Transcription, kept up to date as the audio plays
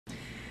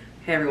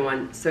Hey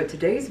everyone, so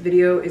today's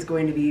video is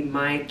going to be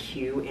my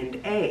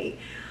Q&A.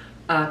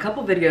 A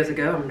couple videos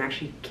ago, I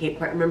actually can't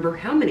quite remember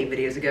how many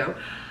videos ago,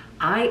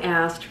 I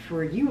asked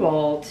for you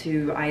all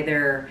to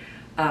either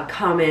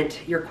comment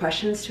your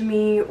questions to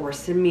me or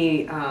send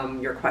me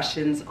your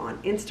questions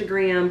on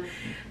Instagram,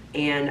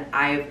 and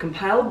I've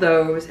compiled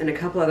those and a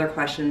couple other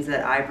questions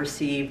that I've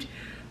received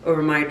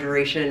over my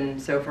duration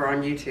so far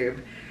on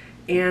YouTube.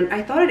 And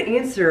I thought I'd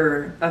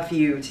answer a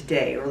few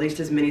today, or at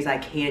least as many as I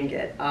can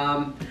get.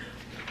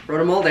 Wrote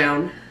them all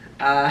down.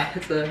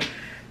 It's a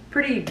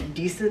pretty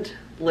decent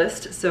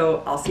list,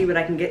 so I'll see what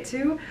I can get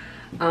to.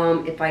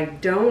 If I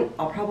don't,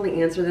 I'll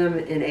probably answer them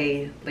in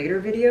a later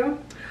video.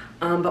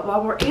 But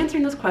while we're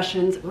answering those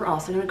questions, we're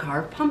also going to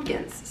carve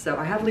pumpkins. So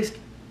I have at least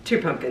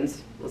 2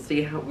 pumpkins. We'll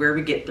see where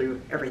we get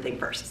through everything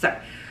first. So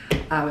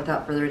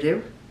without further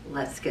ado,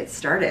 let's get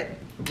started.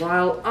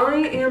 While I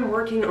am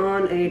working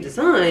on a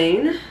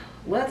design,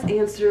 let's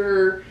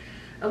answer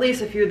at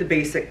least a few of the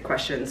basic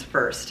questions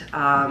first.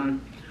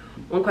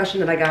 One question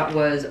that I got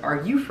was,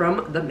 are you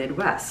from the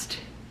Midwest?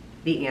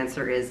 The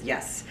answer is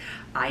yes.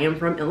 I am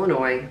from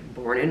Illinois,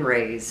 born and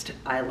raised.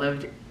 I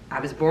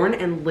was born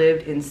and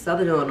lived in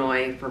Southern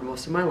Illinois for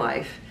most of my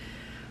life.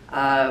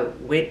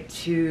 Went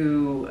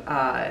to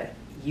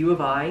U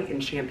of I in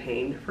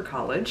Champaign for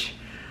college,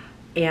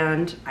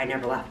 and I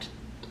never left.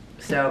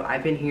 So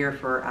I've been here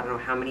for I don't know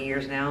how many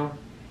years now.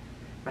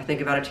 If I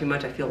think about it too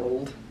much, I feel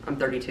old. I'm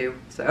 32,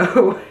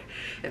 so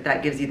if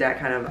that gives you that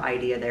kind of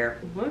idea there.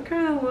 What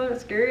kind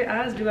of scary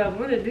eyes do I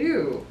want to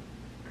do?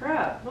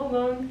 Crap, hold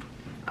on.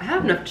 I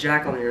have enough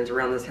jack-o'-lanterns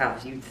around this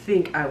house. You'd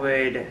think I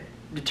would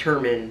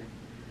determine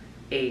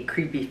a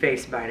creepy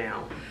face by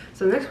now.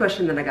 So the next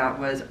question that I got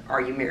was,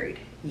 are you married?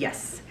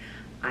 Yes,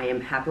 I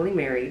am happily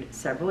married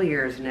several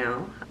years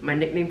now. My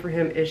nickname for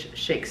him is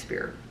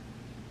Shakespeare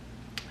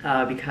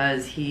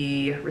because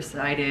he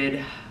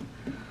recited,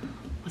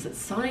 was it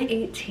Sonnet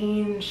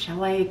 18,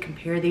 shall I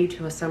compare thee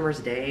to a summer's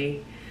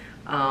day?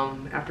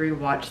 After we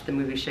watched the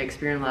movie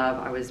Shakespeare in Love,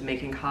 I was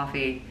making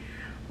coffee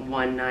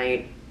one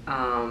night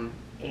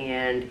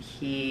and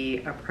he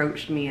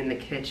approached me in the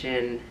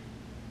kitchen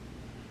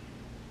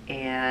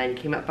and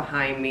came up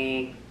behind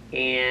me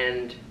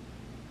and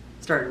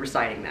started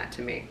reciting that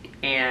to me,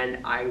 and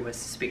I was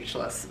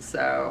speechless.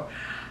 So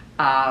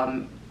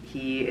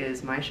he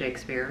is my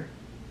Shakespeare.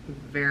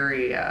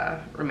 Very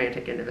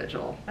romantic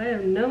individual. I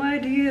have no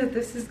idea if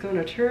this is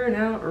gonna turn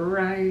out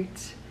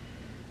right,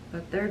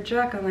 but their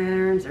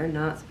jack-o'-lanterns are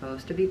not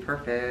supposed to be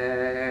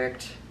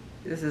perfect.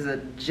 This is a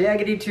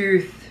jaggedy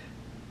tooth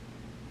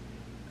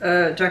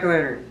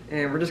jack-o'-lantern,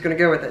 and we're just gonna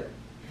go with it.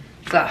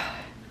 So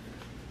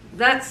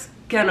that's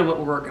kind of what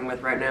we're working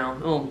with right now.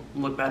 It'll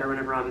look better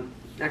whenever I'm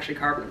actually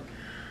carving them.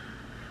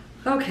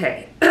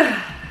 Okay,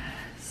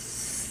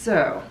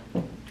 so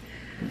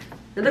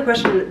another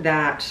question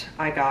that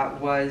I got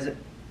was,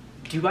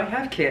 do I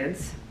have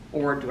kids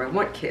or do I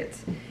want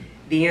kids?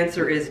 The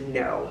answer is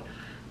no.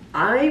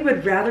 I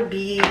would rather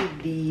be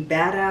the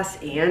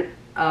badass aunt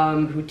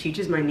who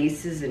teaches my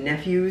nieces and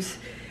nephews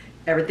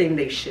everything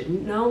they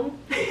shouldn't know.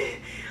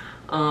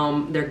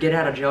 Their get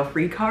out of jail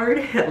free card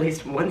at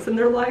least once in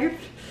their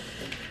life.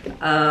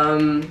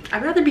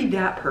 I'd rather be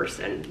that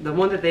person, the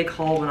one that they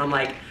call when I'm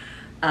like,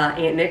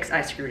 Aunt Nix,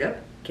 I screwed up.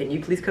 Can you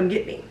please come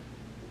get me?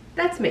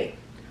 That's me.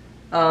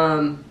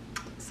 And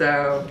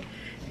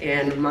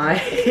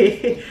my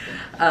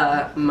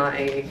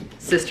my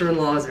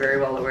sister-in-law is very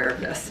well aware of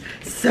this,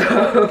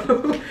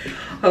 so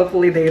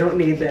hopefully they don't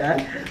need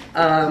that.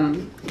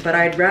 But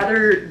I'd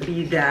rather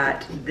be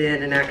that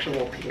than an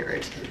actual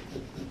parent.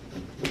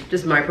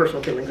 Just my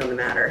personal feelings on the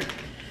matter.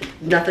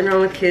 Nothing wrong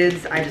with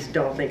kids, I just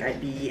don't think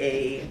I'd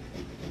be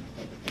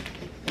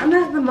I'm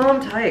not the mom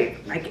type.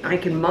 I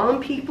can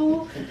mom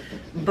people,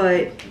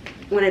 but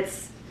when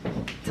it's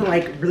to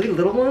like really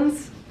little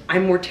ones,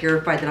 I'm more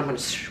terrified that I'm gonna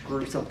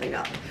screw something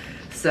up.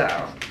 So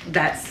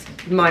that's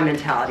my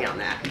mentality on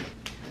that.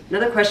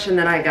 Another question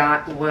that I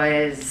got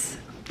was,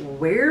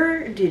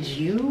 where did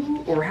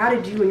you, or how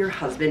did you and your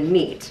husband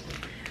meet?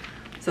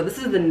 So this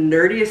is the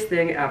nerdiest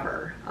thing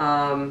ever,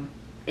 and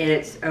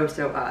it's oh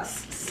so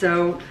us.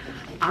 So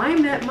I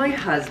met my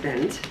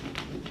husband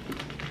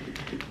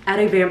at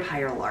a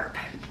vampire LARP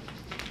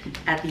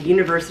at the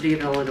University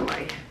of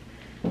Illinois.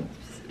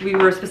 We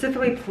were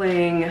specifically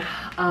playing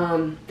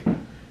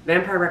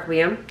Vampire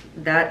Requiem.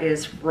 That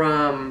is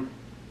from,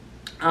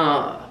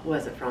 what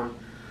is it from?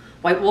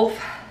 White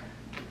Wolf.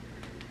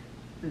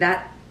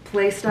 That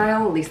play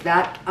style, at least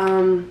that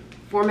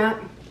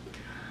format.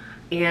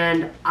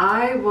 And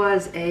I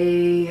was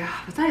I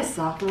a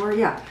sophomore?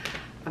 Yeah,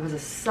 I was a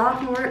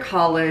sophomore at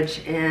college,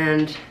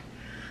 and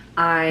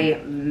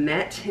I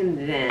met him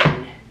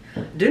then.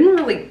 Didn't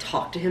really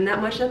talk to him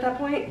that much at that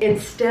point.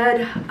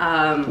 Instead,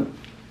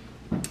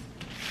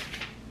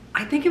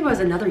 I think it was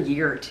another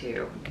year or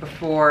 2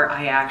 before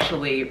I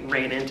actually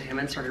ran into him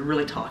and started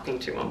really talking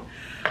to him.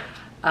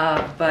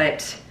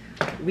 But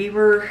we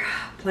were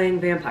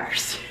playing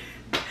vampires.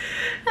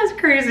 As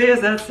crazy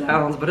as that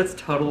sounds, but it's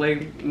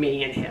totally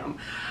me and him.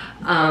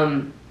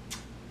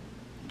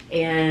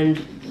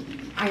 And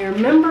I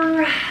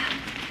remember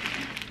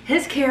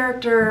his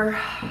character.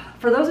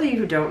 For those of you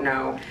who don't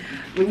know,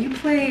 when you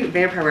play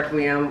Vampire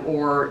Requiem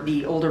or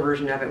the older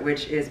version of it,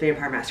 which is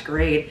Vampire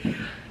Masquerade,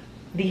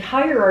 the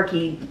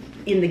hierarchy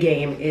in the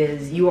game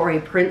is you are a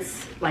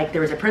prince, like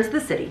there is a prince of the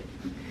city,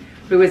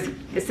 who is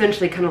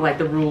essentially kind of like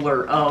the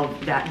ruler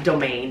of that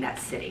domain, that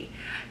city.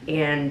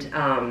 And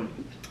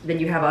then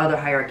you have other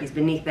hierarchies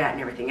beneath that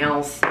and everything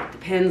else. It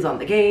depends on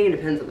the game,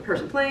 depends on the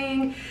person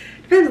playing,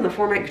 depends on the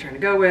format you're trying to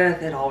go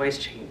with. It always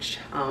changed.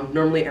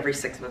 Normally every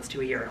 6 months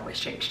to a year it always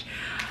changed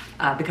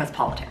because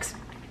politics.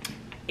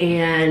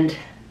 And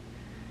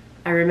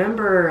I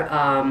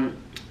remember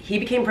he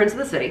became prince of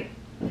the city,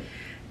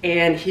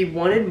 and he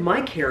wanted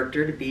my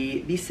character to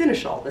be the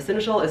seneschal. The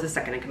seneschal is the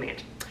second in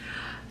command.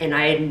 And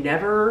I had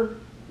never,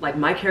 like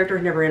my character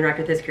had never interacted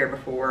with his character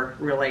before,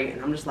 really,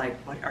 and I'm just like,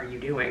 what are you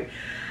doing?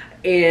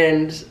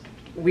 And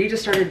we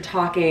just started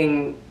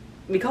talking.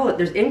 We call it,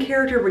 there's in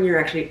character when you're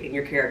actually in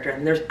your character,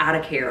 and there's out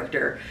of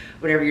character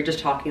whenever you're just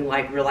talking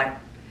like real life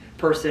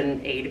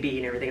person A to B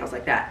and everything else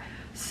like that.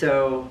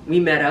 So we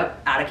met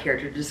up out of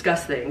character to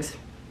discuss things,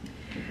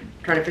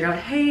 trying to figure out,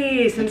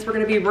 hey, since we're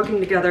going to be working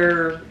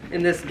together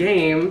in this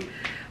game,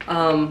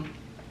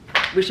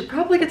 we should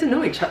probably get to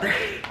know each other.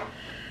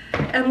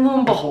 And lo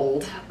and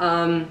behold,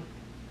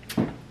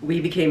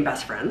 we became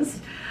best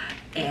friends,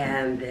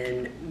 and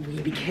then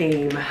we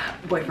became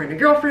boyfriend and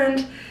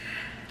girlfriend,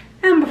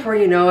 and before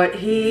you know it,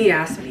 he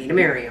asked me to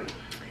marry him,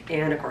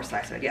 and of course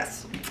I said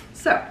yes.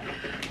 So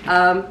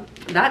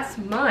that's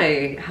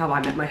how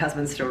I met my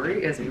husband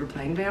story, is we were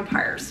playing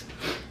vampires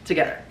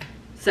together.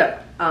 So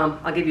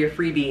I'll give you a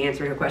freebie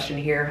answering your question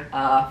here.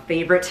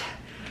 Favorite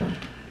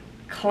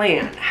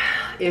clan.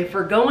 If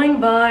we're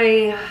going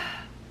by,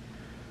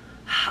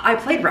 I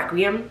played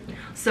Requiem,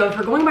 so if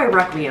we're going by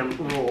Requiem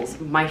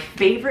rules, my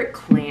favorite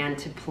clan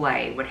to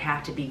play would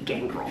have to be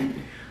Gangrel.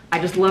 I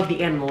just love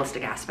the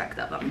animalistic aspect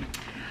of them.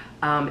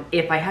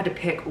 If I had to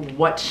pick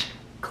which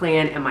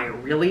clan am I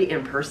really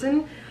in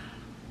person,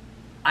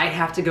 I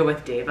have to go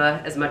with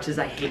Deva, as much as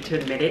I hate to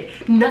admit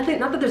it. Not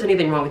that there's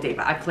anything wrong with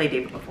Deva. I've played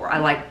Deva before. I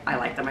like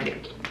them, I do.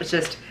 It's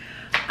just,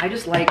 I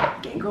just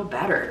like Gangrel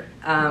better.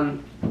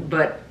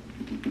 But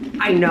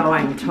I know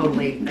I'm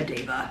totally a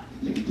Deva.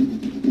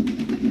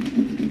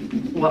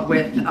 What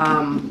with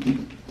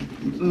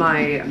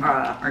my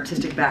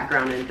artistic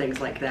background and things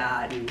like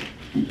that and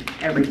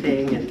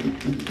everything,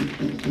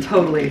 and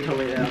totally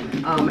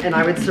them. And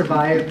I would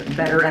survive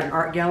better at an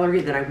art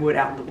gallery than I would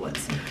out in the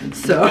woods.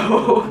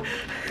 So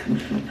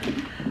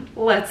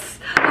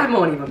I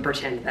won't even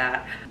pretend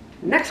that.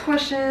 Next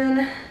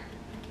question,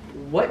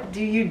 what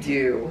do you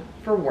do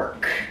for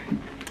work?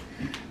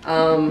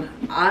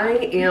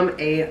 I am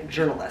a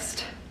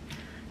journalist.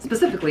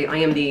 Specifically, I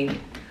am the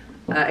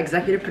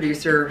executive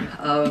producer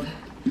of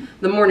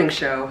the morning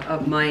show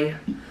of my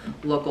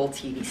local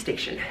TV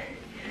station.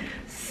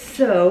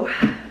 So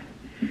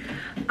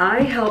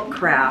I help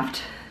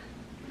craft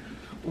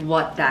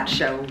what that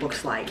show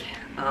looks like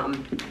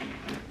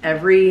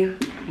every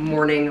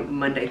morning,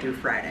 Monday through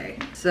Friday.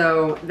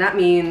 So that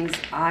means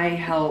I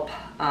help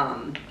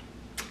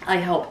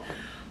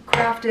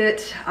craft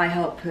it. I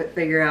help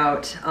figure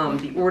out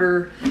the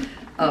order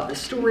of the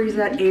stories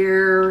that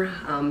air,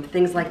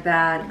 things like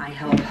that. I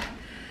help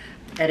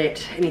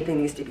edit anything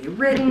that needs to be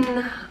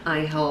written. I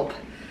help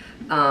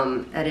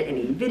edit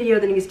any video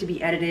that needs to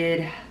be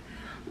edited,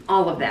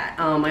 all of that.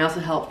 I also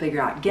help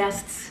figure out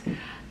guests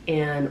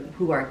and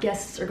who our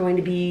guests are going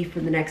to be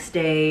for the next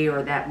day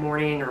or that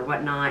morning or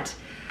whatnot.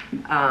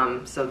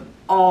 So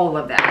all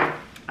of that.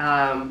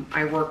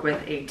 I work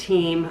with a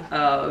team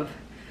of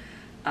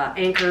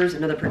anchors,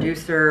 another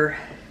producer.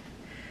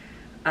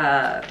 We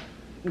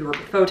work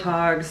with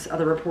photogs,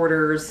 other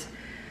reporters.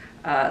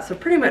 So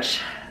pretty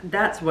much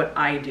that's what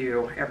I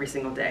do every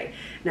single day.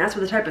 And as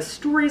for the type of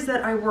stories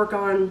that I work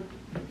on,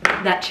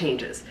 that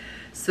changes.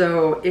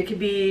 So it could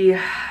be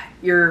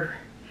your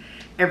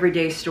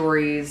everyday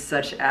stories,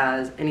 such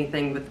as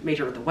anything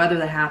major with the weather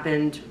that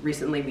happened.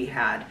 Recently we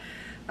had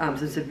some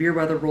severe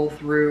weather roll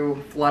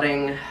through,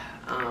 flooding,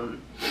 a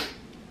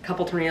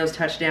couple tornadoes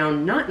touched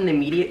down, not in the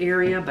immediate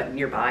area, but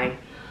nearby.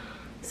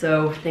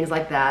 So things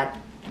like that.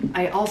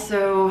 I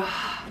also,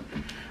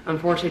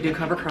 unfortunately, do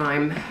cover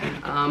crime.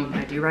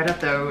 I do write up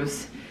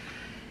those.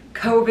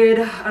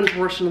 COVID,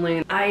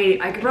 unfortunately,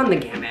 I could run the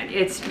gamut.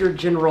 It's your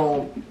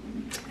general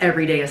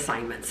everyday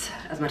assignments,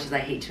 as much as I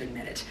hate to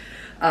admit it.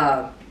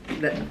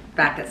 The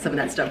fact that some of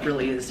that stuff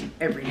really is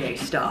everyday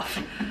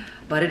stuff,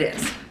 but it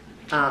is.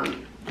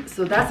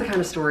 So that's the kind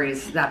of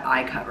stories that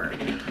I cover.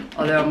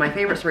 Although my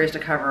favorite stories to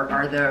cover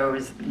are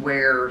those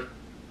where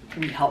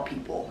we help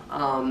people.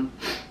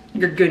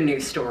 Your good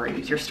news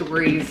stories, your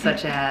stories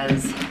such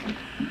as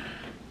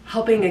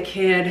helping a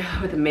kid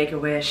with a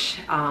Make-A-Wish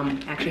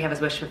actually have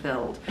his wish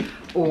fulfilled,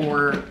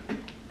 or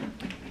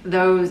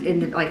those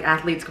like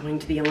athletes going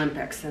to the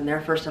Olympics and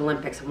their first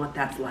Olympics and what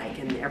that's like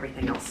and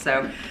everything else.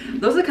 So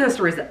those are the kind of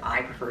stories that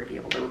I prefer to be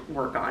able to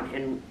work on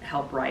and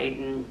help write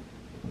and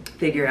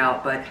figure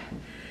out. But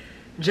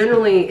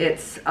generally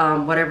it's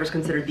whatever's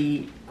considered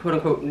the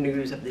quote-unquote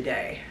news of the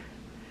day.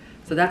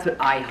 So that's what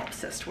I help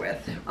assist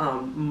with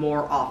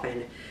more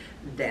often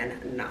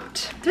than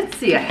not. I did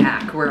see a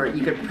hack where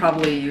you could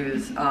probably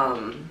use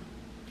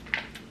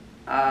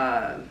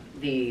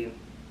the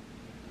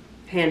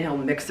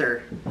handheld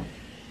mixer,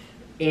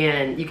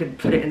 and you could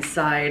put it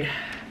inside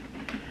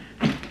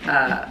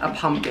a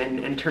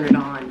pumpkin and turn it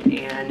on,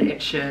 and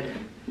it should,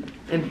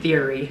 in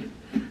theory,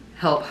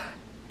 help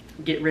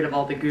get rid of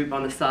all the goop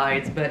on the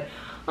sides. But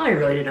I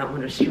really did not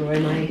want to destroy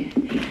my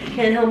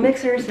handheld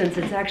mixer since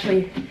it's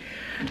actually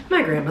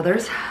my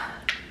grandmother's,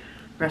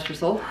 rest her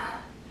soul,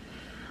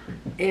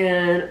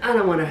 and I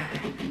don't want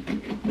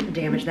to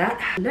damage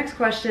that. Next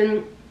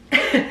question.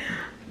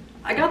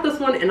 I got this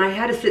one and I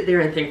had to sit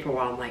there and think for a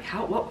while. I'm like,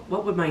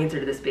 what would my answer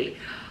to this be?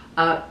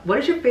 What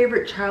is your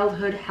favorite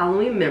childhood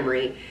Halloween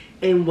memory,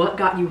 and what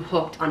got you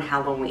hooked on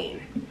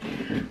Halloween?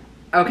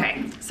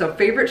 Okay, so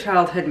favorite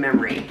childhood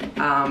memory,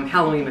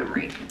 Halloween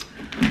memory.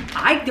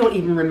 I don't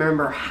even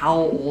remember how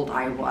old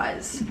I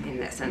was in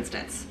this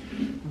instance,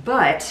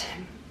 but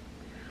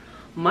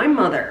my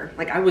mother,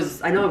 like I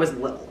know I was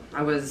little.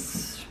 I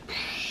was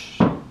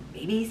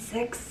maybe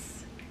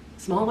 6,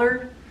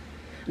 smaller.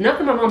 Enough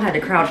that my mom had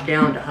to crouch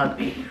down to hug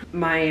me.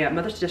 My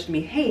mother suggested to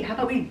me, hey, how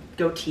about we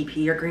go TP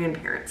your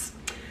grandparents?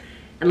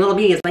 And little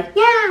me is like,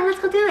 yeah, let's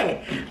go do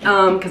it.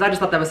 Because I just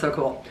thought that was so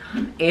cool.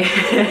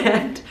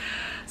 And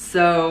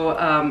so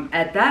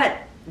at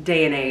that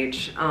day and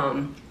age,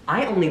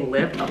 I only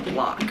lived a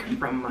block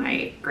from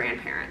my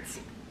grandparents.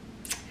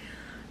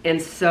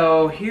 And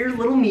so here's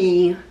little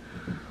me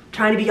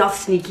trying to be all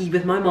sneaky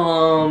with my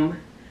mom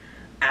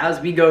as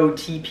we go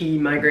TP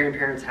my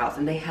grandparents' house.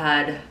 And they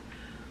had,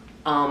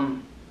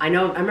 I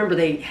remember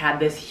they had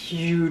this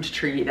huge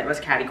tree that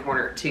was catty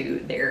corner to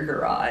their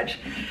garage.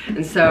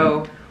 And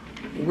so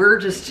we're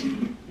just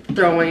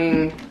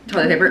throwing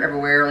toilet paper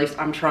everywhere, at least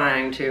I'm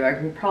trying to. I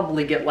can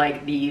probably get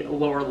like the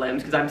lower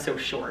limbs because I'm so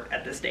short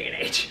at this day and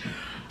age.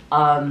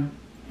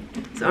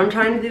 So I'm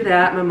trying to do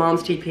that, my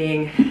mom's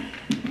TPing.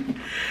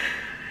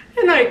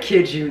 And I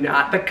kid you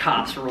not, the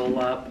cops roll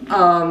up.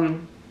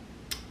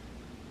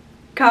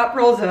 Cop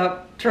rolls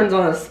up, turns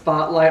on a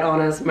spotlight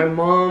on us. My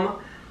mom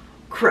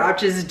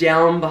crouches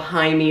down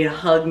behind me to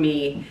hug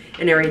me,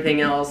 and everything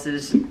else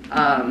is to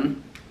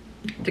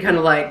kind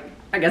of like,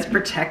 I guess,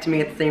 protect me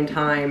at the same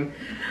time,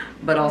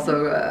 but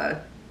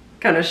also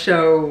kind of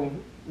show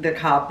the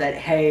cop that,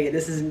 hey,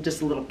 this isn't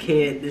just a little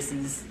kid, this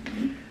is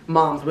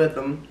mom's with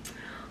them.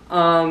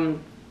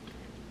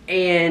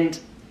 And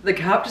the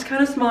cop just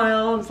kind of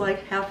smiled, was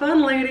like, have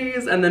fun,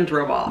 ladies, and then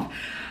drove off.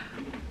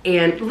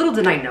 And little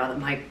did I know that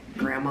my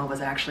grandma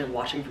was actually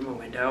watching from a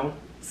window.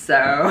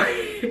 So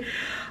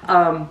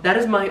that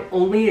is my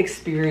only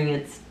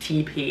experience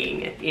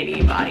TPing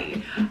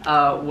anybody,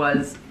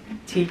 was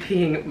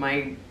TPing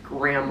my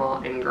grandma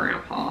and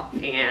grandpa,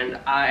 and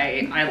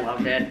I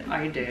loved it.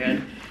 I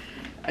did.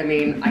 I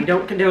mean, I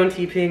don't condone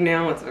TPing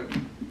now. It's a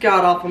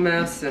god-awful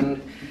mess,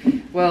 and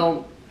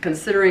well,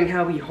 considering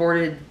how we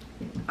hoarded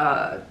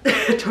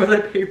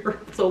toilet paper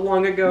so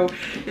long ago,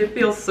 it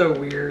feels so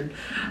weird.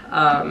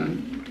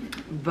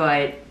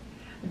 But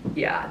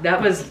yeah,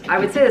 I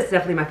would say that's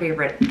definitely my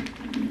favorite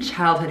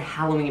childhood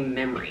Halloween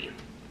memory.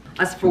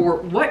 As for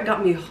what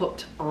got me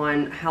hooked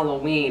on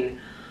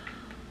Halloween,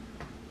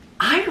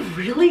 I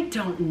really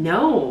don't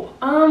know.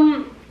 I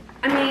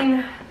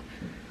mean,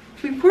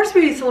 of course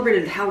we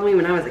celebrated Halloween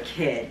when I was a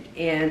kid,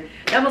 and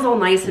that was all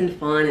nice and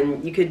fun,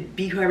 and you could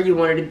be whoever you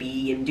wanted to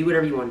be and do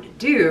whatever you wanted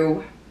to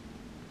do.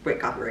 Wait,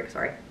 copyright,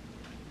 sorry.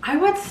 I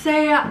would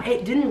say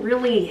it didn't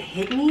really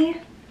hit me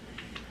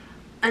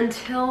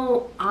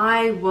until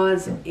I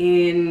was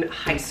in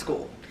high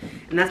school.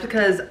 And that's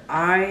because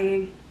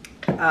I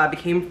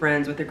became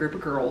friends with a group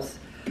of girls.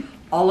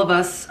 All of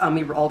us,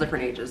 we were all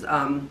different ages.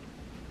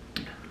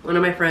 One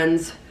of my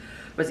friends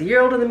was a year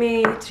older than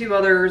me, 2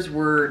 others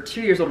were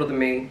 2 years older than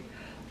me.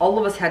 All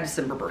of us had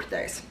December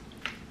birthdays.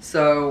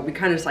 So we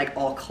kind of just like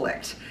all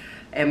clicked.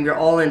 And we were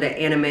all into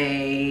anime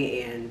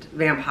and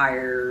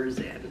vampires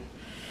and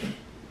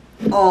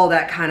all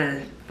that kind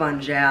of fun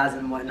jazz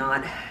and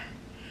whatnot.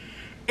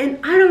 And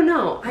I don't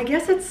know, I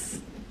guess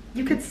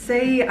you could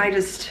say I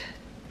just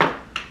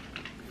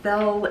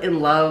fell in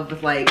love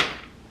with like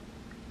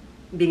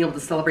being able to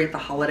celebrate the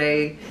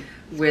holiday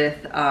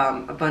with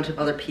a bunch of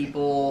other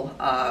people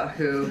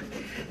who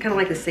kind of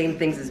like the same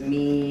things as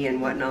me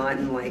and whatnot,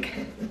 and like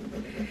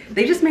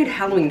they just made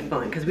Halloween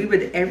fun because we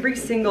would, every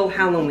single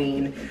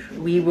Halloween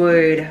we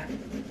would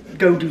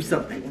go do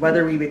something,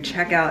 whether we would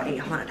check out a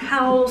haunted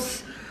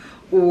house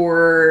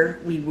or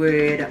we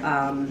would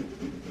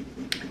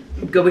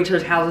go to each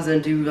other's houses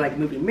and do like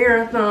movie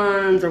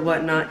marathons or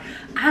whatnot.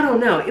 I don't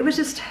know, it was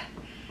just,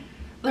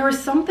 there was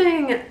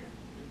something, and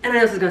I know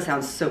this is gonna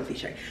sound so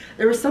cliche,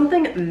 there was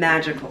something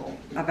magical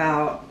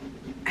about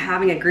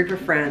having a group of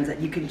friends that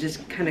you could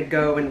just kind of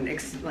go and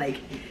like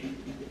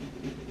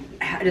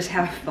just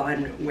have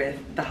fun with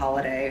the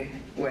holiday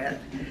with,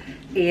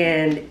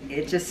 and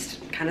it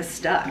just kind of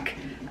stuck.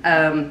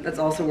 That's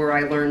also where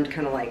I learned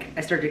kind of like,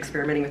 I started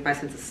experimenting with my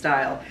sense of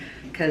style,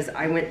 because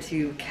I went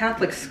to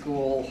Catholic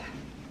school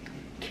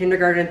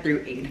kindergarten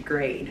through 8th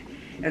grade.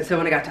 And so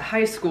when I got to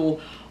high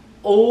school,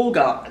 oh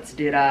gods,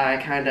 did I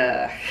kind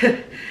of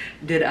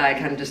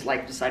just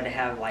like decide to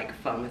have like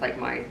fun with like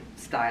my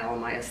style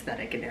and my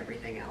aesthetic and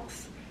everything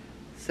else.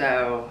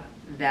 So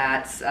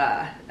that's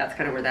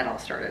kind of where that all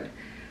started.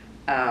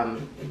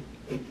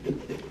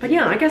 But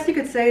yeah, I guess you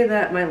could say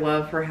that my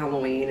love for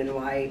Halloween and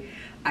why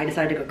I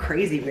decided to go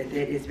crazy with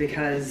it is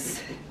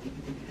because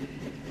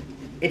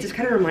it just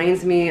kind of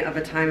reminds me of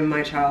a time in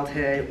my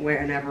childhood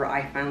whenever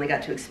I finally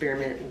got to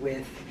experiment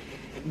with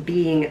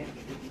being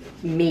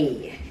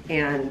me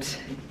and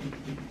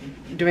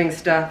doing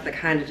stuff that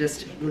kind of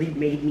just really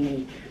made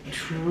me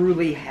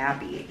truly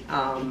happy,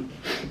 and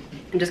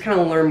just kind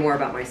of learn more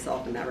about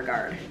myself in that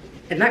regard.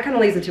 And that kind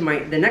of leads into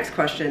the next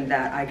question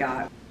that I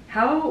got.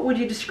 How would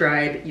you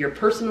describe your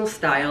personal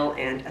style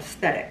and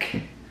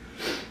aesthetic?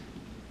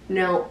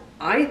 Now,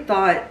 I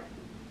thought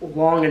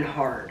long and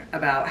hard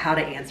about how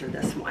to answer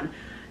this one.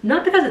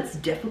 Not because it's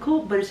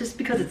difficult, but it's just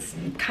because it's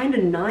kind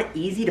of not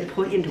easy to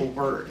put into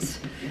words.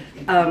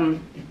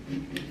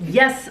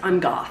 Yes,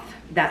 I'm goth.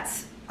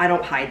 I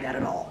don't hide that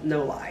at all,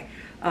 no lie.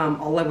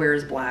 All I wear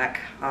is black.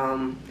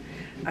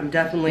 I'm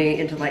definitely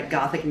into like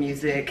gothic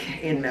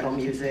music and metal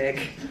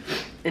music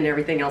and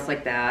everything else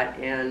like that.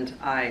 And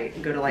I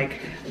go to like,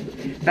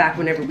 back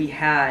whenever we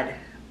had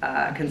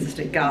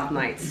consistent goth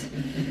nights,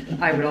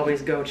 I would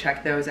always go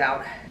check those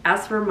out.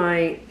 As for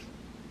my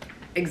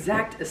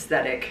exact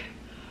aesthetic,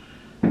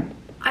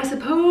 I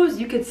suppose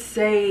you could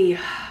say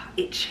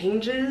it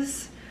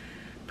changes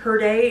per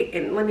day,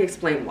 and let me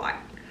explain why.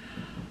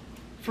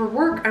 For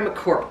work, I'm a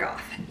corp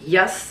goth.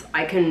 Yes,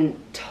 I can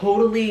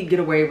totally get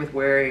away with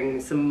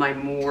wearing some of my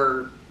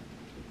more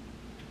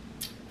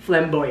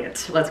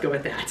flamboyant, let's go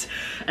with that,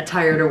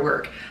 attire to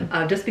work.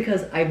 Just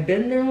because I've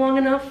been there long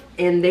enough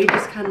and they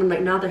just kind of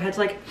like nod their heads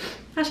like,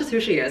 that's just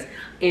who she is.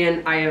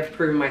 And I have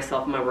proven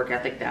myself in my work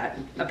ethic that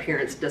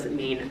appearance doesn't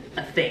mean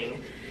a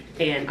thing.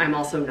 And I'm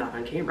also not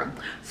on camera,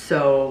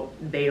 so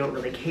they don't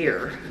really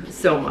care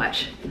so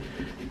much.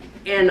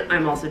 And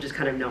I'm also just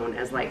kind of known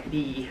as like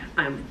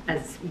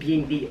as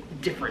being the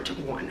different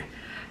one.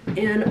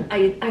 And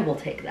I will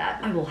take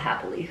that. I will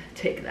happily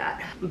take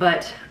that.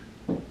 But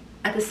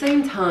at the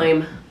same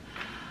time,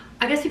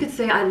 I guess you could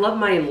say I love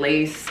my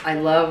lace, I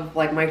love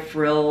like my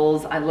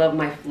frills, I love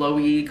my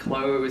flowy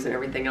clothes and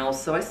everything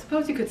else. So I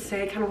suppose you could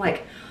say kind of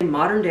like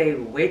modern day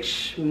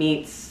witch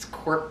meets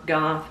corp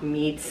goth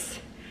meets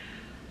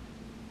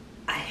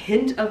a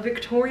hint of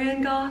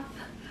Victorian goth.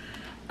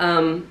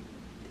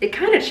 It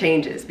kind of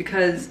changes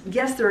because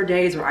yes, there are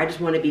days where I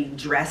just want to be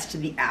dressed to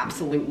the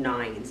absolute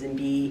nines and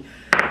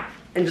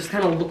just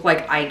kind of look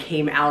like I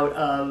came out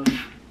of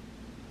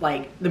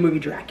like the movie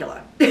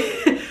Dracula.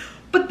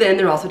 But then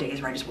there are also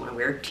days where I just want to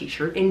wear a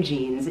t-shirt and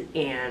jeans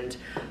and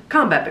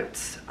combat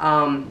boots.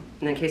 And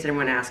in case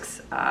anyone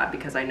asks,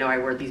 because I know I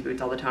wear these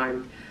boots all the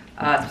time,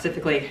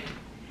 specifically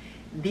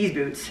these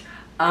boots,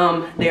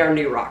 they are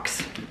New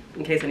Rocks,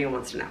 in case anyone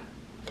wants to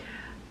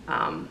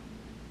know.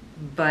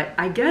 But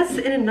I guess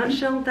in a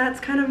nutshell, that's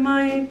kind of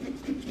my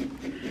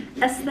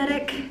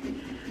aesthetic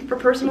for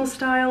personal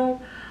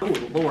style. Oh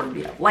Lord,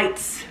 we have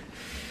lights.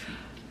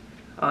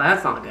 Oh,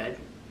 that's not good.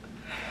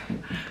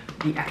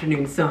 The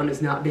afternoon sun is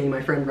not being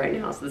my friend right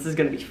now, so this is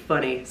gonna be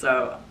funny,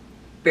 so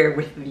bear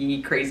with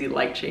the crazy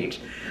light change.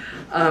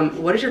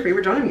 What is your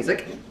favorite genre of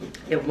music?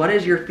 And what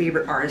is your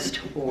favorite artist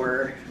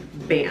or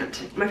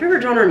band? My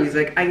favorite genre of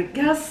music, I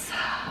guess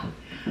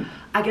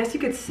you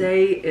could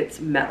say it's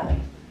metal.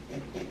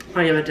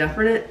 I am a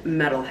definite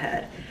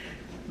metalhead,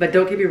 but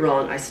don't get me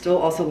wrong, I still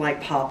also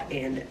like pop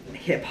and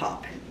hip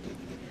hop.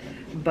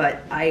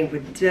 But I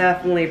would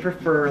definitely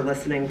prefer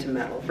listening to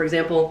metal. For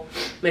example,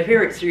 my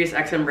favorite Sirius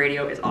XM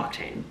radio is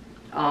Octane.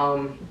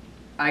 I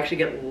actually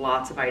get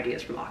lots of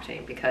ideas from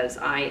Octane because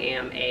I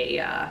am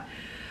a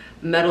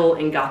metal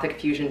and gothic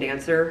fusion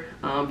dancer.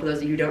 For those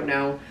of you who don't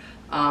know,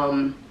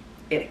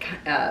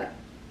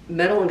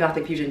 metal and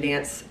gothic fusion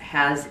dance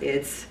has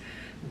its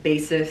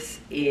basis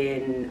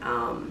in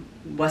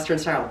Western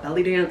style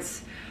belly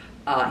dance,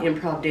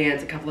 improv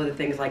dance, a couple other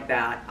things like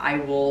that. I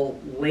will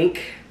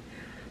link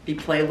the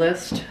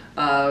playlist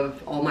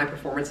of all my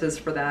performances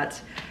for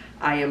that.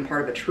 I am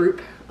part of a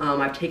troupe.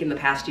 I've taken the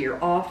past year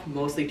off,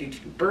 mostly due to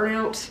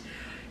burnout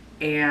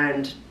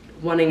and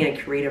wanting a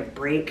creative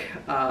break.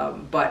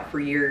 But for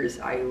years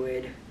I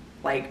would,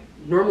 like,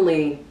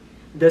 normally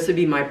this would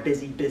be my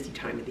busy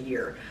time of the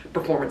year,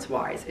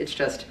 performance-wise. It's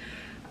just,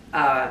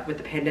 with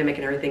the pandemic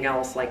and everything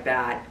else like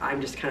that, I'm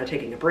just kind of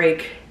taking a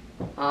break,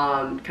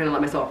 kind of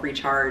let myself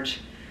recharge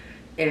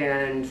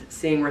and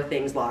seeing where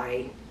things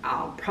lie,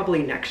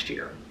 probably next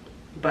year.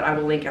 But I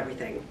will link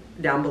everything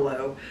down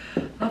below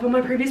of my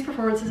previous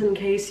performances in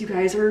case you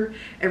guys are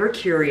ever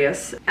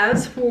curious.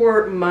 As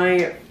for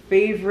my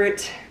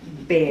favorite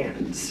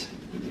bands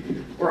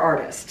or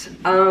artists,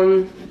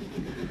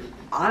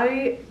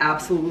 I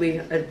absolutely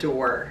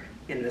adore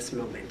In This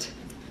Moment.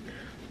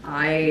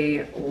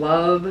 I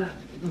love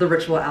the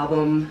Ritual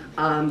album.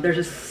 There's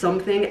just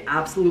something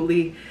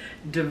absolutely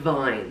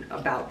divine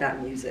about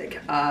that music.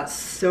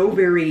 So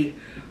very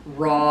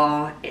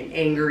raw and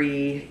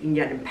angry and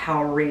yet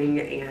empowering,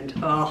 and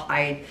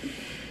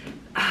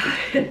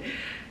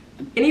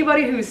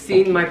anybody who's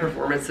seen my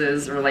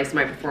performances or likes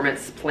my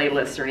performance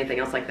playlists or anything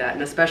else like that,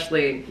 and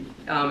especially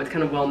it's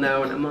kind of well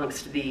known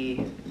amongst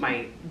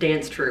my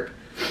dance troupe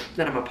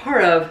that I'm a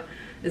part of,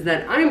 is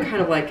that I'm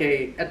kind of like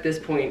at this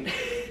point,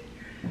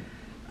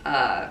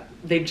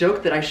 they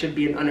joke that I should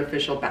be an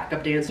unofficial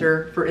backup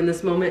dancer for In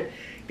This Moment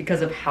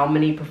because of how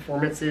many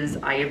performances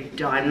I have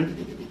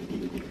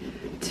done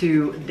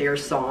to their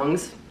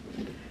songs.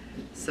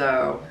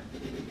 So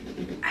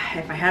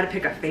if I had to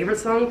pick a favorite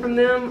song from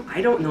them,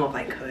 I don't know if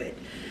I could,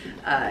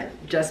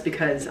 just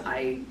because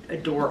I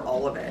adore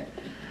all of it.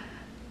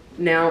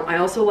 Now, I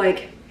also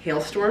like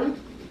Hailstorm.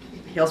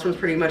 Hailstorm's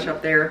pretty much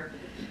up there.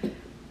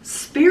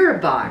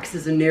 Spirit Box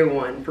is a new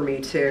one for me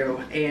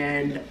too,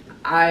 and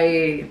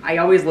I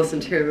always listen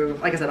to,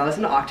 like I said, I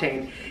listen to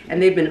Octane,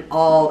 and they've been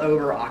all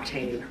over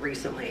Octane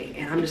recently,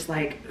 and I'm just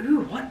like,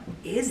 ooh, what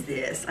is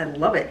this? I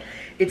love it.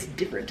 It's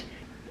different.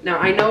 Now,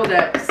 I know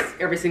that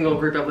every single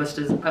group I've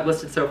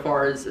listed so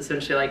far is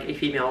essentially like a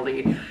female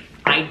lead.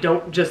 I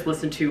don't just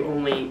listen to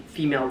only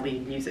female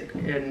lead music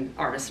and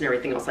artists and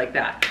everything else like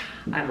that.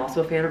 I'm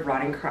also a fan of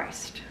Rotting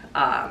Christ.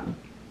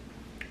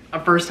 The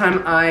first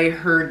time I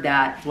heard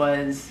that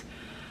was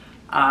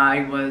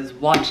I was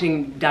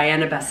watching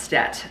Diana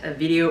Bastet, a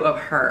video of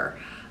her.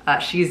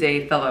 She's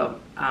a fellow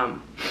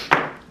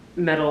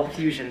metal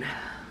fusion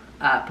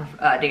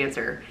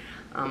dancer.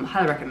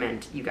 Highly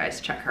recommend you guys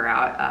check her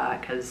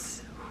out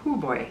because, oh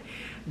boy,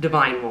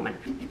 divine woman.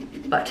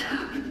 But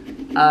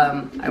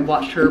I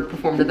watched her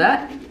perform to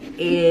that,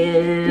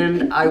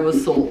 and I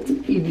was sold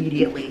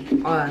immediately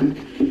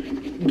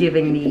on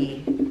giving the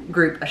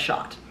group a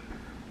shot.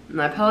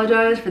 And I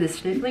apologize for the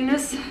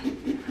sniffliness.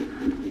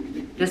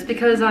 Just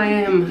because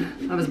I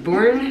was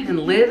born and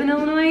live in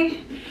Illinois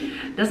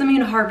doesn't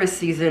mean harvest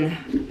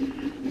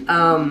season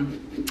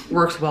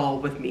works well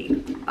with me.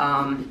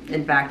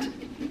 In fact,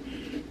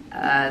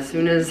 as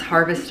soon as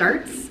harvest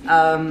starts,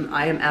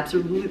 I am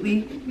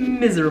absolutely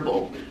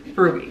miserable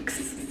for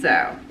weeks.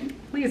 So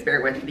please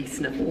bear with these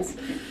sniffles.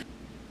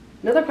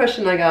 Another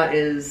question I got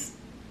is,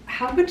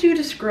 how would you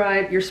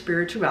describe your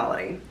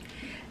spirituality?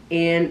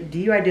 And do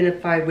you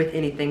identify with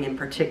anything in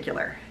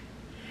particular?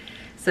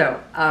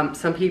 So,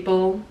 some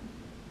people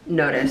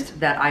noticed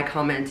that I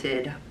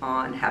commented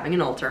on having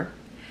an altar,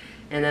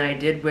 and then I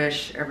did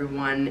wish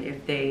everyone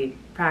if they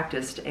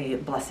practiced a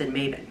Blessed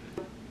Maven.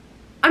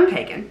 I'm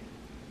pagan,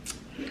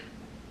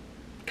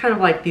 kind of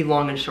like the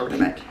long and short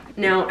of it.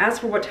 Now, as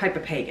for what type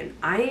of pagan,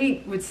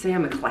 I would say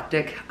I'm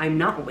eclectic. I'm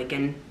not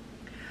Wiccan.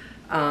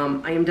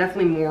 I am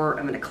definitely more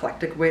of an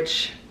eclectic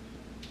witch.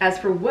 As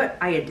for what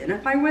I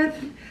identify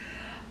with,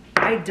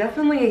 I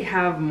definitely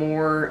have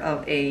more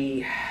of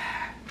a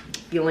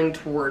feeling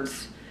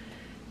towards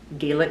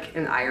Gaelic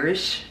and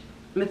Irish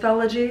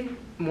mythology,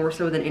 more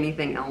so than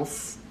anything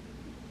else.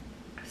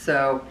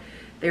 So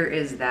there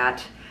is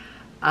that.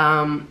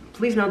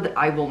 Please note that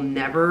I will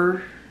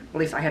never, at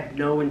least I have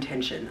no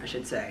intention, I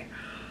should say,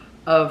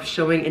 of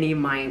showing any of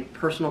my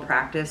personal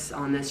practice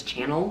on this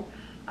channel,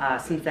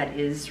 since that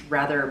is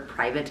rather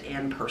private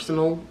and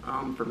personal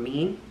for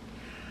me.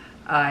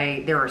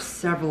 There are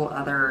several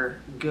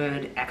other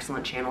good,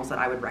 excellent channels that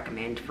I would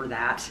recommend for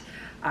that.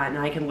 And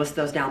I can list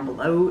those down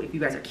below if you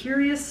guys are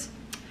curious.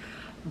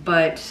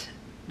 But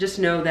just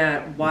know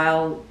that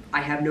while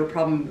I have no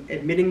problem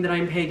admitting that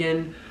I'm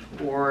pagan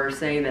or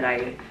saying that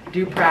I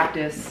do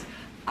practice,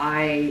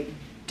 I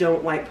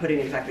don't like putting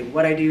exactly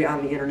what I do out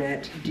on the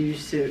internet due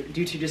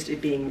to just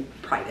it being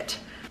private.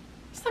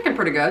 It's looking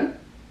pretty good.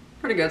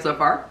 Pretty good so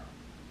far.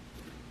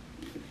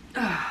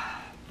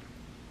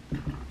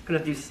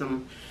 Gonna do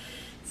some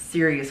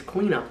serious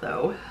cleanup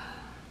though,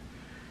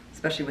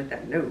 especially with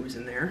that nose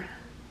in there,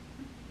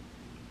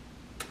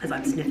 as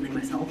I'm sniffling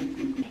myself.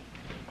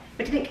 What do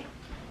you think?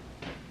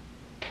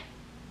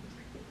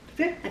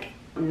 Good? Okay.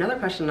 Another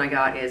question I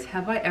got is,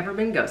 have I ever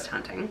been ghost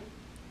hunting?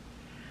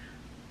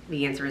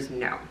 The answer is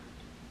no.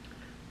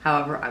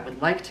 However, I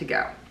would like to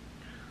go.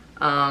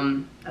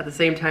 At the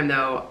same time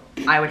though,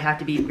 I would have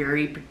to be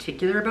very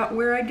particular about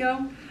where I'd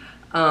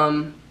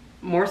go.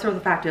 More so the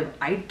fact of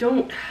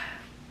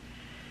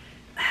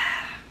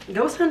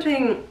ghost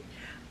hunting,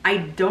 I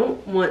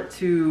don't want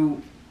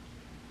to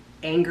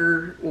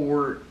anger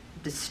or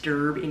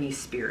disturb any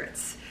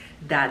spirits.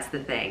 That's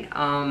the thing.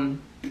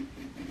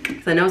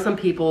 'Cause I know some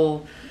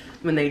people,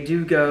 when they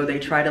do go, they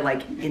try to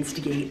like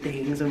instigate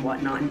things and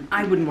whatnot, and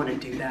I wouldn't want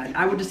to do that.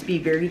 I would just be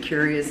very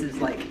curious as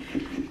like,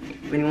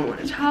 anyone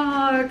want to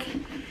talk,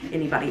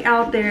 anybody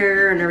out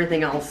there, and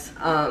everything else.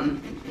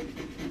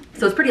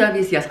 So it's pretty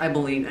obvious, yes, I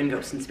believe in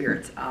ghosts and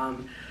spirits.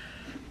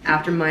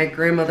 After my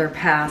grandmother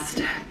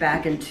passed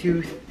back in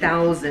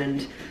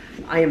 2000,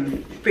 I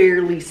am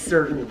fairly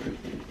certain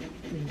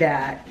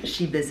that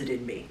she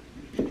visited me.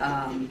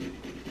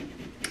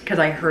 Because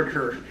I heard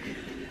her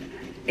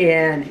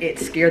and it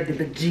scared the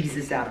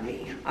bejesus out of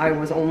me. I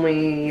was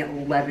only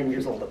 11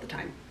 years old at the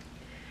time.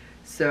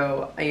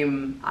 So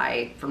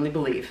I firmly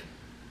believe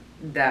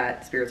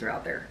that spirits are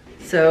out there.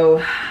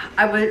 So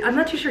I'm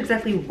not too sure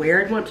exactly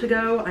where I'd want to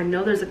go. I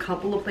know there's a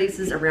couple of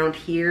places around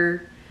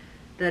here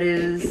that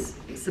is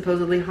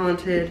supposedly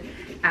haunted.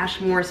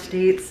 Ashmore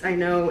Estates I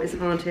know is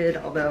haunted,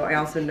 although I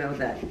also know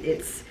that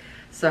it's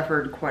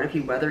suffered quite a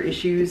few weather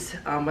issues,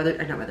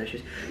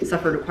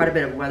 suffered quite a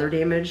bit of weather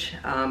damage.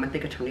 I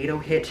think a tornado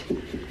hit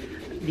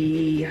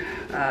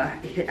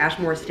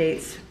Ashmore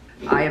Estates.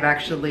 I have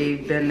actually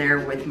been there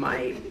with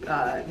my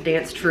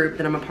dance troupe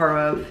that I'm a part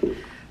of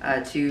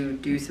to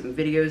do some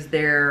videos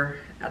there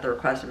at the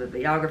request of a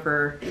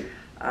videographer.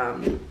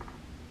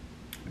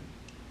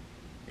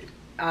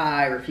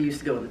 I refused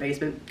to go in the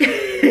basement.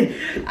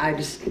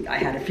 I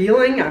had a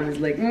feeling. I was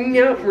like,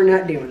 no, we're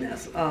not doing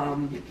this.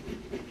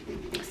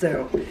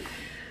 So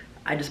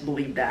I just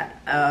believed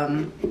that.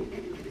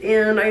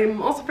 And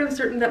I'm also fairly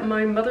certain that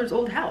my mother's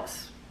old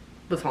house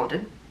was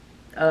haunted,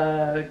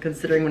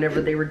 considering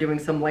whenever they were doing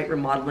some light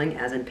remodeling,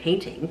 as in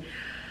painting,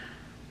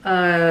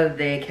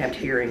 they kept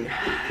hearing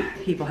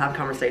people have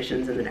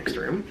conversations in the next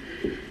room.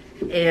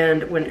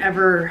 And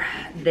whenever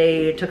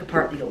they took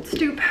apart the old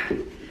stoop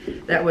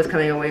that was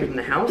coming away from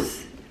the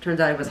house, turns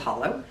out it was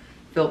hollow,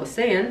 filled with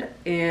sand,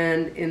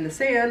 and in the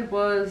sand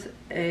was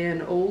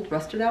an old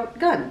rusted out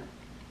gun.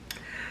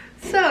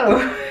 So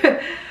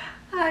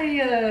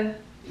I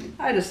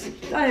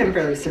am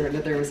fairly certain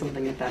that there was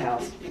something at that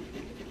house,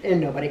 and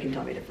nobody can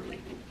tell me differently.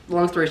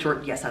 Long story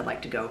short, yes, I'd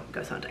like to go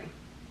ghost hunting.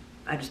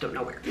 I just don't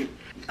know where.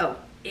 Oh,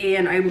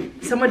 and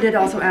someone did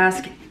also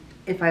ask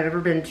if I've ever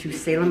been to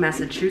Salem,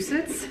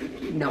 Massachusetts.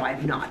 No,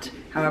 I've not.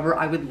 However,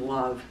 I would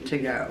love to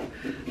go.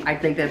 I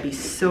think that'd be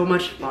so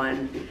much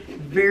fun,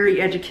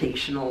 very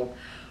educational.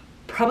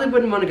 Probably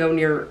wouldn't want to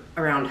go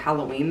around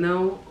Halloween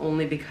though,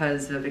 only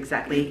because of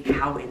exactly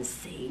how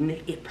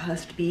insane it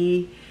must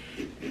be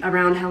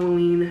around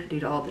Halloween due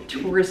to all the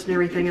tourists and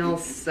everything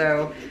else.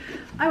 So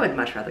I would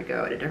much rather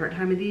go at a different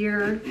time of the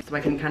year so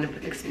I can kind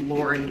of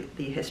explore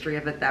the history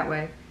of it that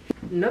way.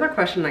 Another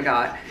question I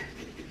got,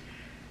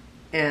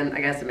 and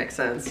I guess it makes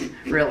sense,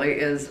 really,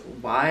 is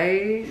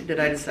why did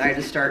I decide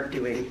to start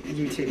doing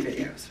YouTube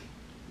videos?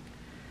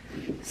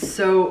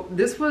 So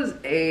this was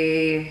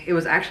it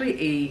was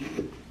actually a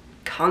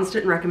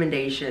constant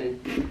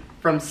recommendation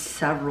from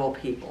several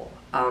people,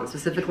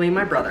 specifically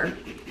my brother.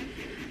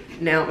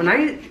 Now,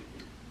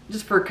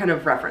 just for kind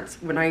of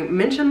reference, when I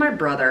mention my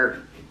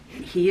brother,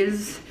 he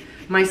is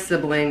my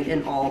sibling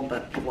in all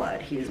but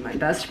blood. He is my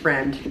best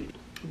friend,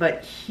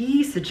 but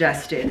he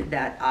suggested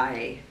that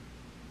I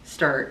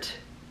start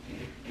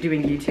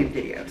doing YouTube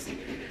videos,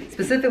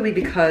 specifically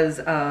because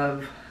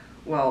of,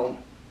 well,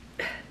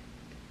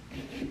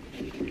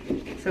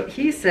 so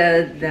he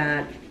said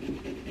that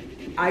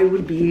I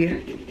would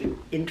be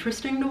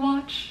interesting to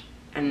watch,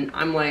 and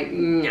I'm like,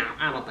 no,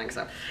 I don't think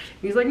so.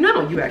 He's like,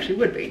 no, you actually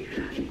would be.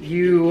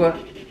 You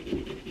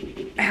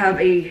have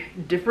a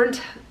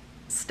different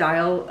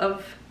style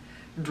of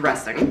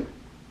dressing.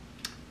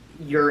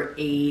 You're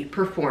a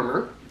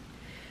performer.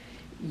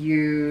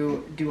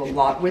 You do a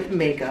lot with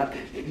makeup.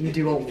 You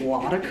do a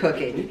lot of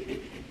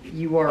cooking.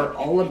 You are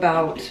all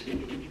about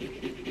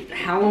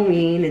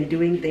Halloween and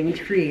doing things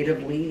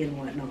creatively and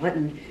whatnot,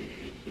 and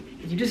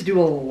you just do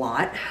a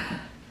lot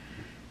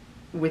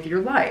with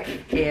your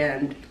life,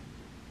 and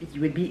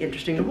you would be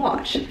interesting to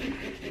watch.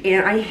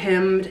 And I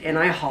hemmed and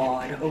I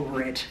hawed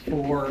over it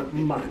for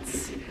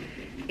months,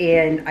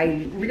 and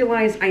I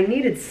realized I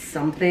needed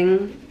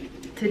something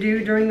to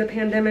do during the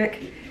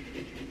pandemic,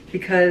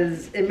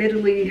 because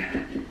admittedly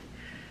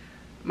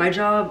my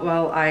job,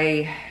 while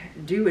I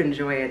do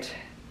enjoy it,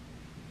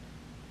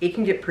 it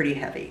can get pretty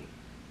heavy.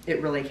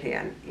 It really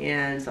can.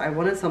 And so I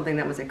wanted something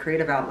that was a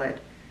creative outlet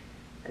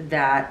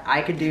that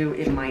I could do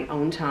in my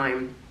own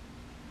time,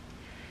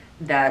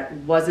 that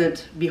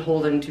wasn't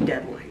beholden to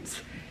deadlines,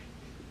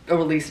 or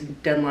at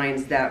least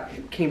deadlines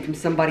that came from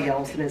somebody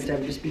else, and instead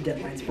would just be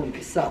deadlines for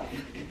myself.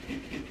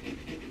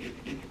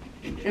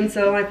 And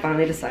so I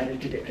finally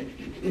decided to do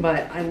it.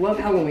 But I love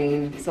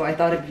Halloween, so I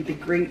thought it'd be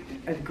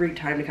a great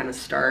time to kind of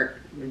start,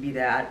 would be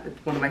that.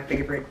 It's one of my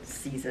favorite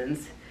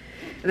seasons.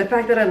 And the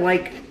fact that I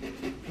like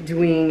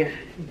doing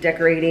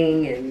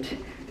decorating and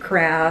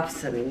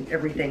crafts and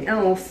everything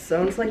else,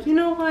 so it's like, you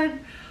know what?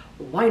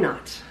 Why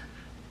not?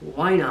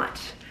 Why not?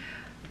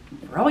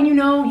 For all you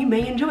know, you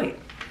may enjoy it.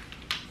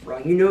 For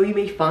all you know, you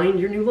may find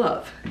your new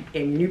love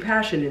and new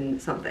passion in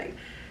something.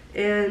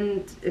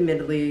 And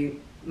admittedly,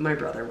 my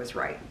brother was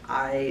right.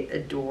 I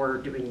adore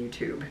doing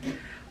YouTube.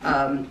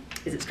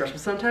 Is it stressful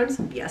sometimes?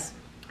 Yes.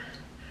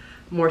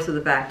 More so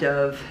the fact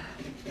of,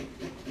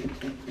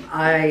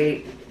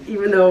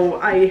 even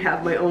though I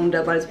have my own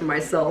deadlines for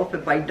myself,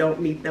 if I don't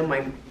meet them,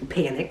 I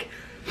panic.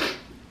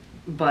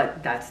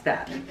 But that's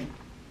that.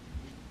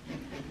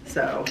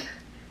 So,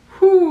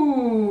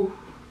 whoo.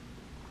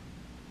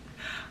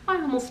 I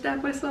almost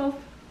stabbed myself.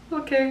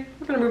 Okay,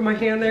 I'm gonna move my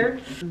hand there.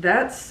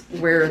 That's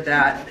where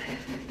that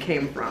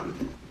came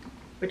from.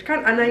 Which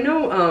and I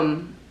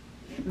know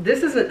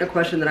this isn't a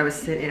question that I was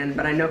sent in,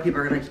 but I know people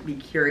are going to be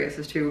curious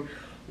as to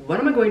what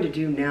am I going to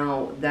do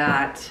now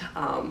that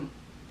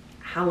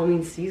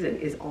Halloween season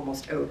is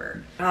almost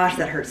over. Gosh,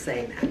 that hurts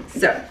saying that.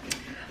 So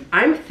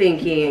I'm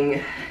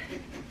thinking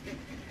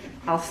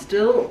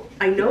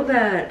I know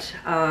that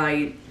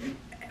I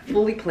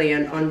fully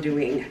plan on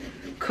doing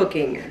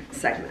cooking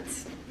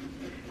segments.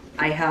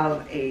 I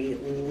have a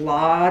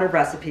lot of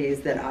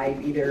recipes that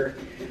I've either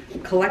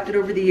collected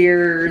over the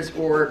years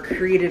or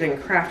created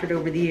and crafted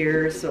over the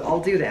years, so I'll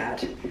do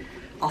that.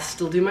 I'll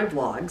still do my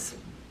vlogs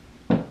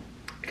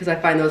because I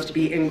find those to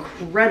be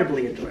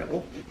incredibly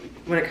enjoyable.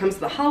 When it comes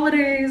to the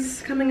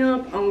holidays coming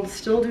up, I'll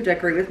still do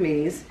Decorate With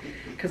Me's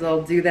because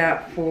I'll do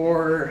that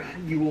for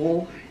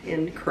Yule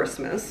and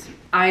Christmas.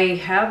 I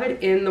have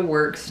it in the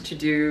works to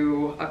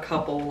do a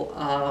couple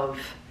of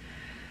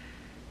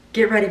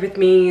Get Ready With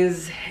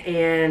Me's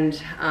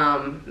and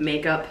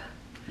makeup,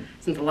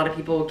 since a lot of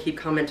people keep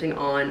commenting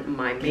on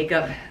my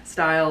makeup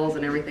styles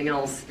and everything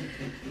else,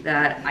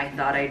 that I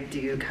thought I'd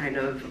do kind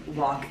of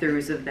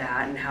walkthroughs of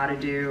that and how to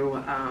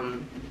do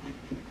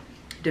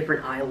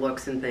different eye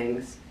looks and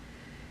things,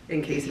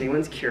 in case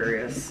anyone's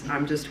curious.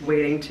 I'm just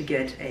waiting to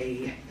get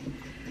a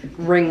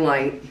ring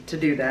light to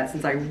do that,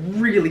 since I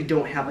really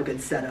don't have a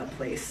good setup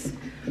place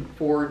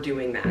for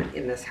doing that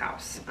in this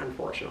house,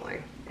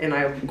 unfortunately. And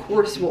I, of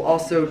course, will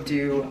also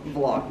do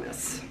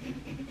Vlogmas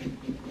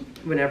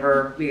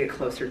whenever we get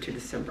closer to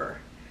December.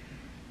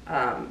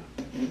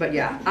 But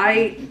yeah,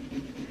 I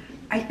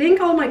think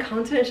all my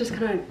content is just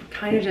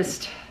kind of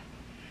just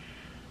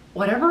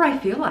whatever I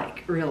feel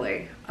like,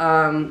 really.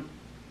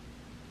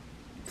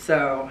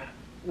 So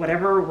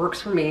whatever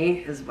works for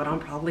me is what I'll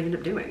probably end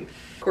up doing.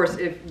 Of course,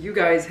 if you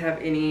guys have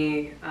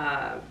any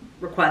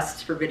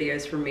requests for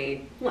videos from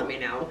me, let me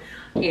know.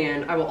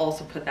 And I will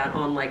also put that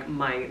on like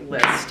my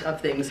list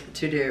of things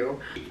to do.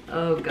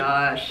 Oh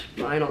gosh,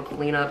 final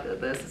cleanup of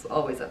this is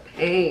always a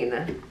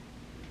pain.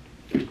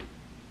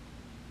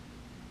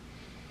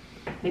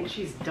 I think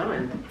she's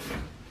done.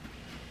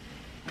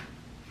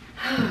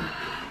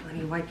 Let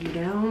me wipe you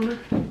down.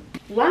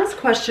 Last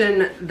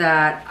question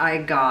that I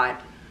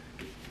got,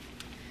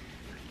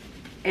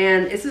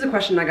 and this is a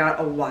question I got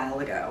a while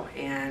ago,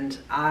 and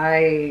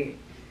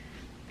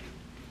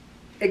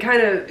it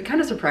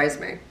kind of surprised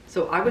me.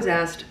 So I was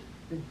asked,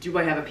 do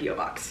I have a P.O.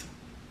 box?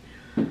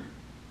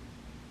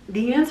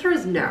 The answer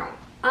is no.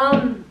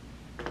 I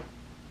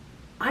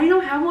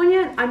don't have one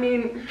yet. I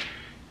mean,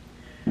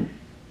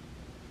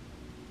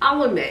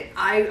 I'll admit,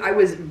 I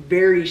was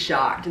very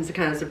shocked and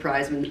kind of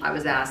surprised when I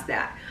was asked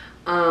that.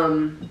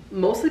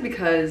 Mostly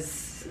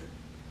because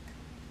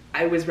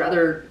I was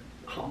rather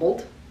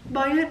humbled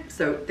by it,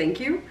 so thank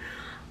you.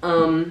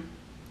 I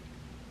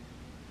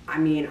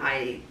mean,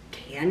 I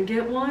can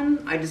get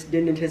one. I just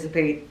didn't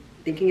anticipate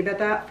thinking about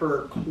that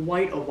for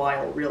quite a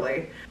while,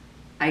 really.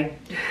 I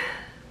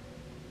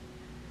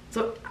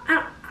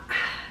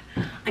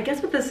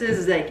guess what this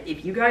is like,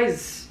 if you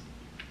guys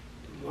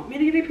want me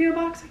to get a P.O.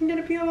 box, I can get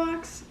a P.O.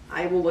 box.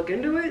 I will look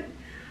into it.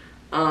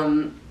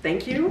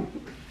 Thank you.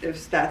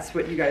 If that's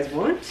what you guys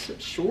want,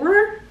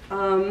 sure.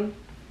 I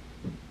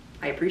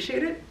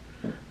appreciate it.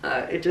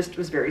 It just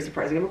was very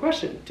surprising of a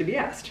question to be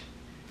asked.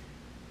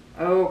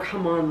 Oh,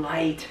 come on,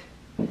 light.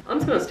 I'm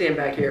just gonna stand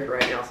back here for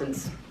right now,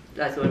 since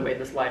that's the only way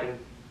this lighting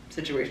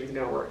situation is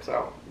gonna work,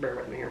 so bear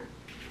with me here.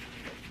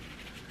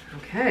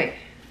 Okay.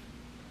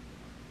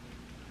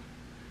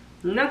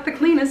 Not the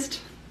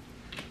cleanest,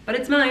 but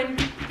it's mine.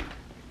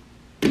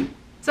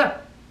 So,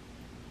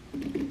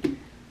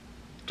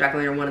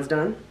 jack-o'-lantern 1 is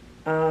done.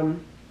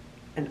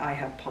 And I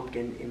have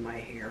pumpkin in my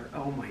hair.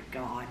 Oh my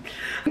god.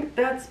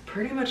 That's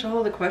pretty much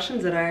all the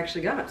questions that I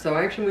actually got. So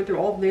I actually went through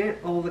all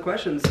the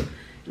questions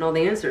and all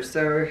the answers.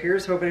 So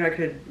here's hoping I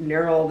could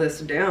narrow all this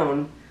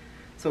down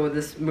so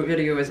this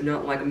video is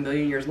not like a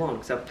million years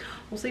long. So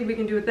we'll see what we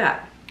can do with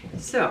that.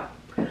 So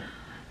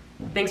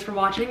thanks for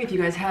watching. If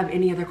you guys have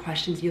any other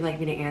questions you'd like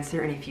me to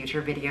answer in a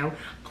future video,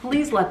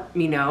 please let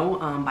me know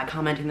by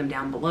commenting them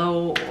down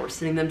below or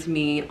sending them to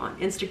me on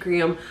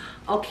Instagram.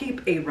 I'll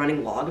keep a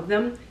running log of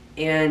them,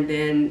 and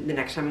then the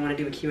next time I want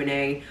to do a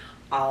Q&A,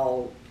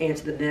 I'll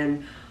answer them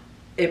then.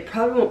 It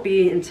probably won't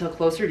be until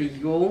closer to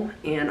Yule,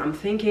 and I'm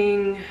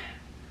thinking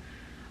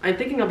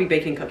I'll be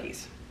baking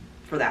cookies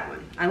for that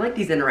one. I like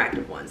these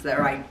interactive ones that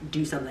I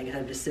do something and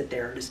I just sit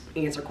there and just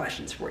answer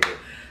questions for you.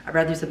 I'd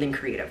rather do something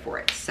creative for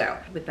it. So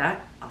with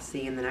that, I'll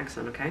see you in the next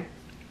one, okay?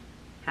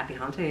 Happy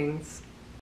hauntings.